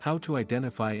How to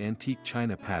Identify Antique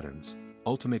China Patterns,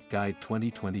 Ultimate Guide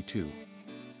 2022.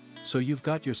 So you've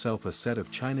got yourself a set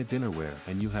of China dinnerware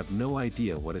and you have no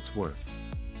idea what it's worth.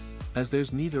 As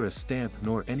there's neither a stamp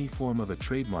nor any form of a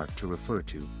trademark to refer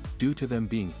to, due to them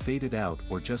being faded out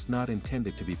or just not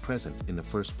intended to be present in the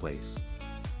first place.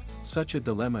 Such a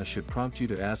dilemma should prompt you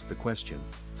to ask the question,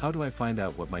 how do I find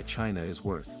out what my china is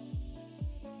worth?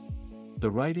 The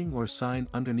writing or sign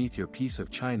underneath your piece of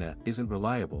china isn't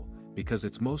reliable, because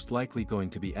it's most likely going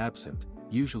to be absent,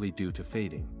 usually due to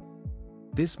fading.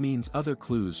 This means other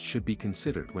clues should be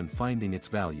considered when finding its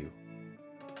value.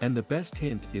 And the best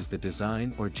hint is the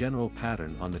design or general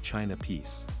pattern on the china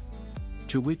piece,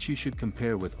 to which you should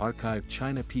compare with archived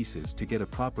china pieces to get a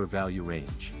proper value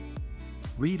range.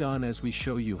 Read on as we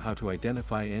show you how to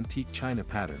identify antique china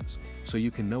patterns, so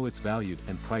you can know its value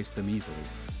and price them easily.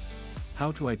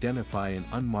 How to identify an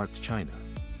unmarked china.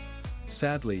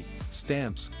 Sadly,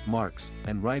 stamps, marks,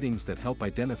 and writings that help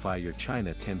identify your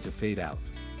china tend to fade out,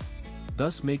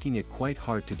 thus making it quite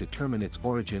hard to determine its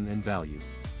origin and value.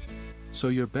 So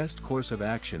your best course of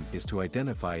action is to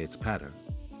identify its pattern.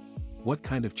 What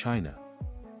kind of china?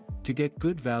 To get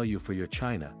good value for your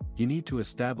china, you need to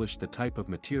establish the type of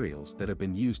materials that have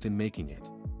been used in making it.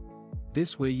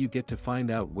 This way you get to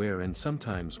find out where and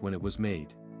sometimes when it was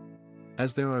made.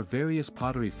 As there are various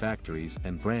pottery factories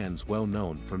and brands well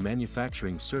known for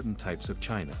manufacturing certain types of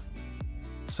china,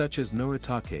 such as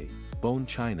Noritake, Bone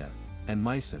China, and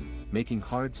Meissen, making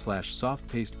hard/soft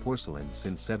paste porcelain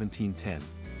since 1710.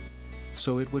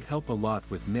 So it would help a lot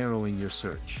with narrowing your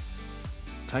search.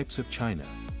 Types of china: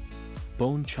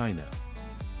 bone china,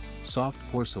 soft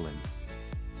porcelain,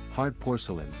 hard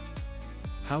porcelain.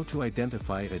 How to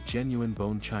identify a genuine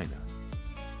bone china.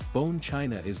 Bone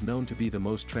china is known to be the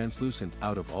most translucent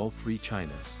out of all three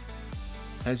chinas.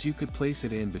 As you could place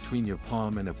it in between your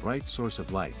palm and a bright source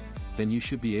of light, then you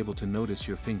should be able to notice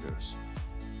your fingers,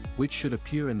 which should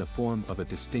appear in the form of a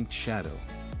distinct shadow.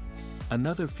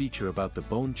 Another feature about the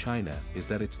bone china is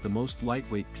that it's the most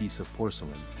lightweight piece of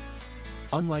porcelain,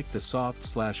 unlike the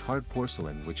soft/hard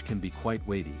porcelain, which can be quite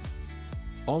weighty.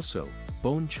 Also,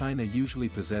 bone china usually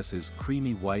possesses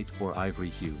creamy white or ivory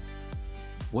hue.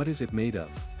 What is it made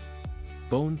of?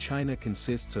 Bone china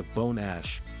consists of bone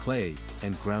ash, clay,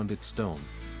 and grounded stone.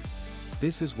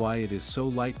 This is why it is so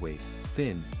lightweight,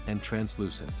 thin, and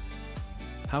translucent.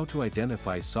 How to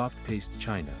identify soft paste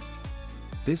china.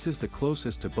 This is the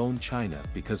closest to bone china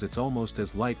because it's almost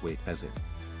as lightweight as it.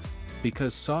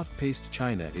 Because soft paste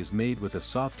china is made with a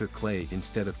softer clay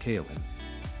instead of kaolin.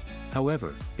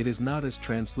 However, it is not as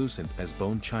translucent as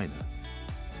bone china.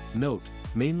 Note,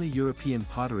 mainly European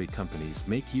pottery companies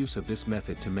make use of this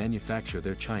method to manufacture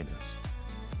their chinas.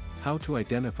 How to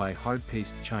identify hard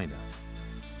paste china.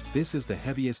 This is the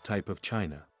heaviest type of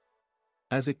china,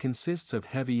 as it consists of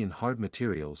heavy and hard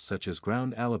materials such as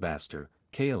ground alabaster,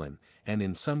 kaolin, and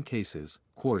in some cases,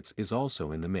 quartz is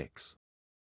also in the mix.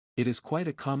 It is quite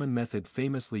a common method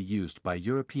famously used by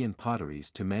European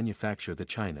potteries to manufacture the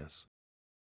chinas.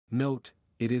 Note,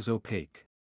 it is opaque.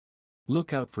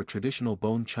 Look out for traditional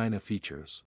bone china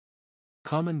features.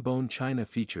 Common bone china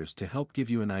features to help give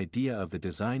you an idea of the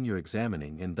design you're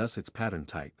examining and thus its pattern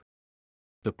type.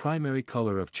 The primary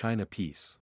color of china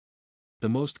piece. The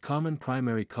most common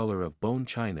primary color of bone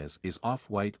chinas is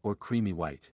off-white or creamy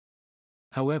white.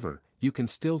 However, you can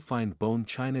still find bone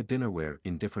china dinnerware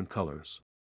in different colors,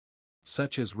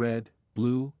 such as red,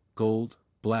 blue, gold,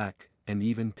 black, and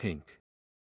even pink.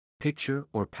 Picture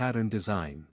or pattern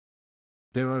design.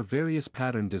 There are various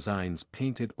pattern designs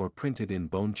painted or printed in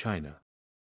bone china,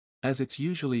 as it's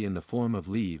usually in the form of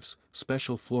leaves,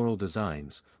 special floral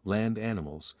designs, land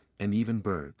animals, and even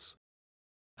birds.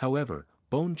 However,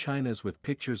 bone chinas with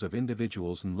pictures of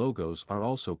individuals and logos are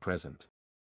also present.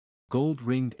 Gold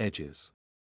ringed edges.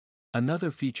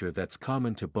 Another feature that's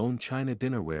common to bone china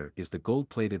dinnerware is the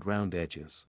gold-plated round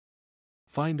edges.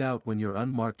 Find out when your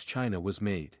unmarked china was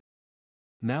made.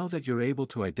 Now that you're able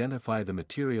to identify the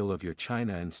material of your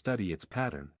china and study its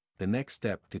pattern, the next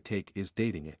step to take is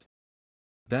dating it.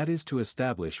 That is to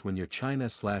establish when your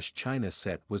china/china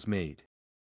set was made.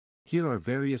 Here are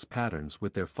various patterns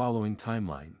with their following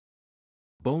timeline.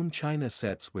 Bone china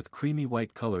sets with creamy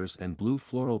white colors and blue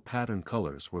floral pattern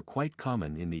colors were quite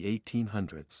common in the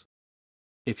 1800s.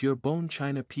 If your bone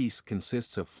china piece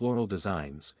consists of floral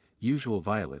designs, usual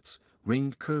violets,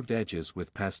 ringed curved edges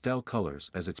with pastel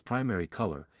colors as its primary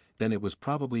color, then it was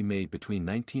probably made between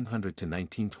 1900 to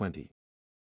 1920.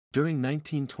 During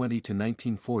 1920 to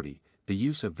 1940, the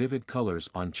use of vivid colors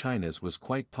on chinas was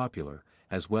quite popular,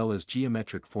 as well as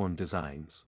geometric form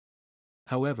designs.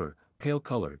 However,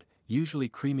 pale-colored, usually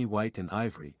creamy white and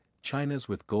ivory, chinas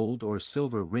with gold or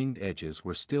silver ringed edges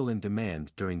were still in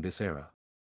demand during this era.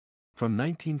 From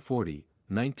 1940,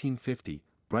 1950,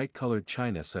 bright-colored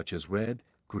china such as red,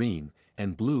 green,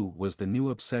 and blue was the new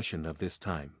obsession of this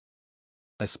time.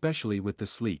 Especially with the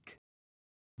sleek,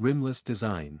 rimless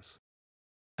designs.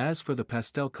 As for the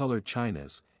pastel-colored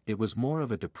chinas, it was more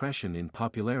of a depression in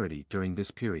popularity during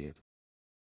this period.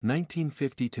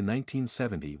 1950 to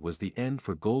 1970 was the end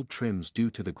for gold trims due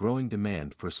to the growing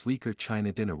demand for sleeker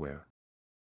china dinnerware.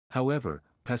 However,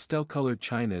 pastel-colored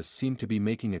chinas seemed to be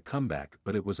making a comeback,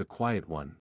 but it was a quiet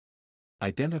one.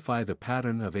 Identify the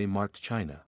pattern of a marked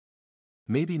china.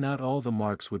 Maybe not all the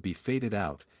marks would be faded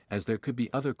out, as there could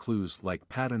be other clues like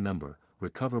pattern number,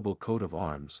 recoverable coat of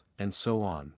arms, and so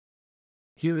on.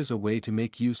 Here is a way to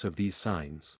make use of these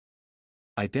signs.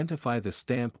 Identify the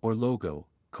stamp or logo,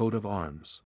 coat of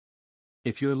arms.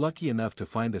 If you're lucky enough to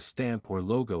find a stamp or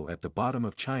logo at the bottom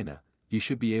of china, you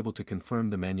should be able to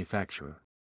confirm the manufacturer.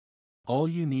 All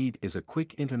you need is a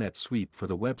quick internet sweep for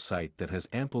the website that has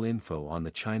ample info on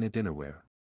the china dinnerware,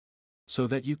 so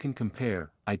that you can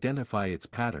compare, identify its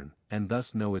pattern, and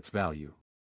thus know its value.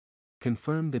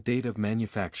 Confirm the date of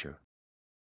manufacture.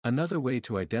 Another way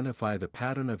to identify the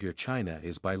pattern of your china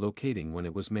is by locating when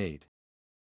it was made,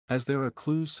 as there are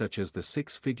clues such as the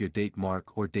 6-figure date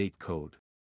mark or date code,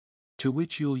 to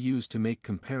which you'll use to make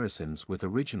comparisons with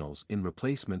originals in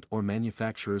replacement or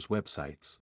manufacturers'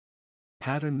 websites.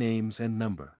 Pattern names and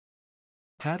number.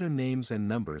 Pattern names and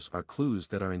numbers are clues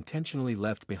that are intentionally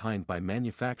left behind by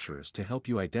manufacturers to help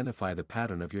you identify the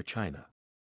pattern of your china.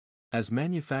 As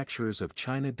manufacturers of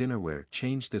china dinnerware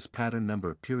change this pattern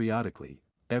number periodically,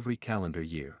 every calendar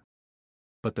year.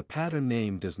 But the pattern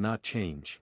name does not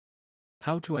change.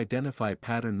 How to identify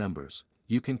pattern numbers?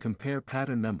 You can compare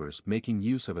pattern numbers making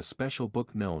use of a special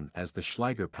book known as the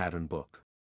Schleiger Pattern Book.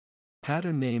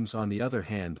 Pattern names on the other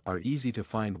hand are easy to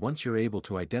find once you're able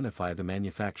to identify the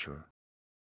manufacturer.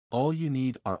 All you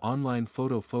need are online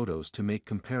photos to make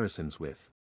comparisons with.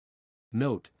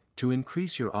 Note, to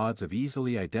increase your odds of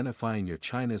easily identifying your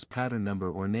china's pattern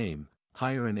number or name,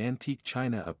 hire an antique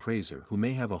china appraiser who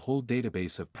may have a whole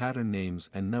database of pattern names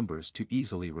and numbers to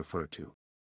easily refer to.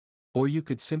 Or you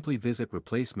could simply visit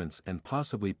replacements and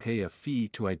possibly pay a fee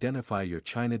to identify your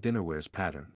china dinnerware's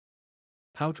pattern.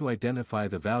 How to identify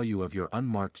the value of your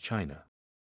unmarked china.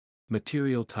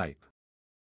 Material type.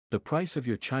 The price of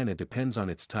your china depends on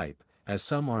its type, as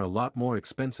some are a lot more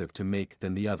expensive to make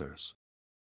than the others.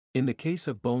 In the case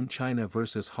of bone china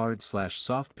versus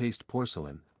hard/soft paste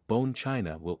porcelain, bone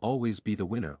china will always be the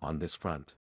winner on this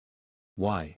front.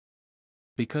 Why?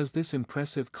 Because this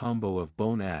impressive combo of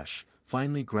bone ash,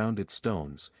 finely grounded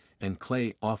stones, and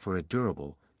clay offer a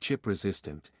durable,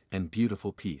 chip-resistant, and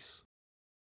beautiful piece.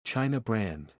 China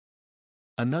brand.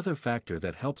 Another factor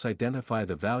that helps identify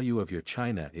the value of your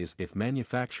china is if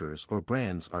manufacturers or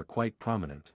brands are quite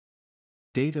prominent.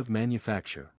 Date of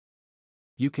manufacture.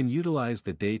 You can utilize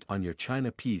the date on your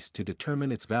china piece to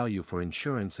determine its value for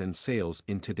insurance and sales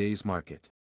in today's market.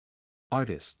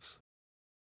 Artists.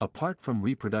 Apart from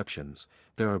reproductions,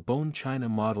 there are bone china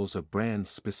models of brands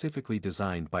specifically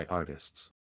designed by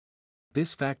artists.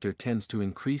 This factor tends to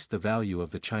increase the value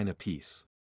of the china piece.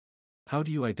 How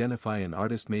do you identify an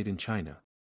artist made in China?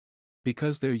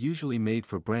 Because they're usually made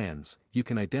for brands, you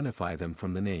can identify them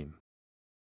from the name.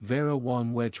 Vera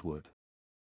Wang Wedgwood.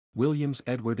 Williams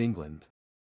Edward England.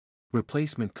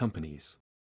 Replacement companies.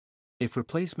 If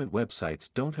replacement websites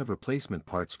don't have replacement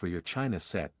parts for your china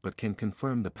set but can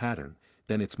confirm the pattern,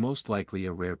 then it's most likely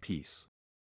a rare piece,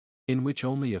 in which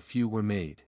only a few were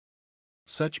made.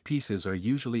 Such pieces are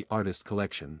usually artist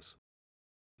collections.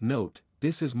 Note,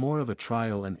 this is more of a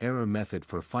trial and error method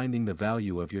for finding the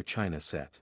value of your china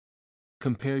set.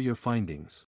 Compare your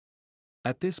findings.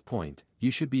 At this point, you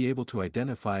should be able to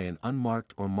identify an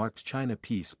unmarked or marked china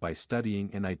piece by studying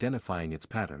and identifying its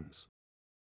patterns.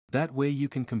 That way you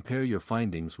can compare your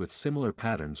findings with similar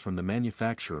patterns from the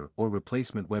manufacturer or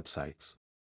replacement websites.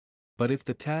 But if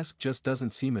the task just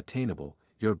doesn't seem attainable,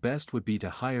 your best would be to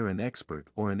hire an expert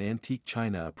or an antique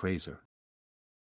china appraiser.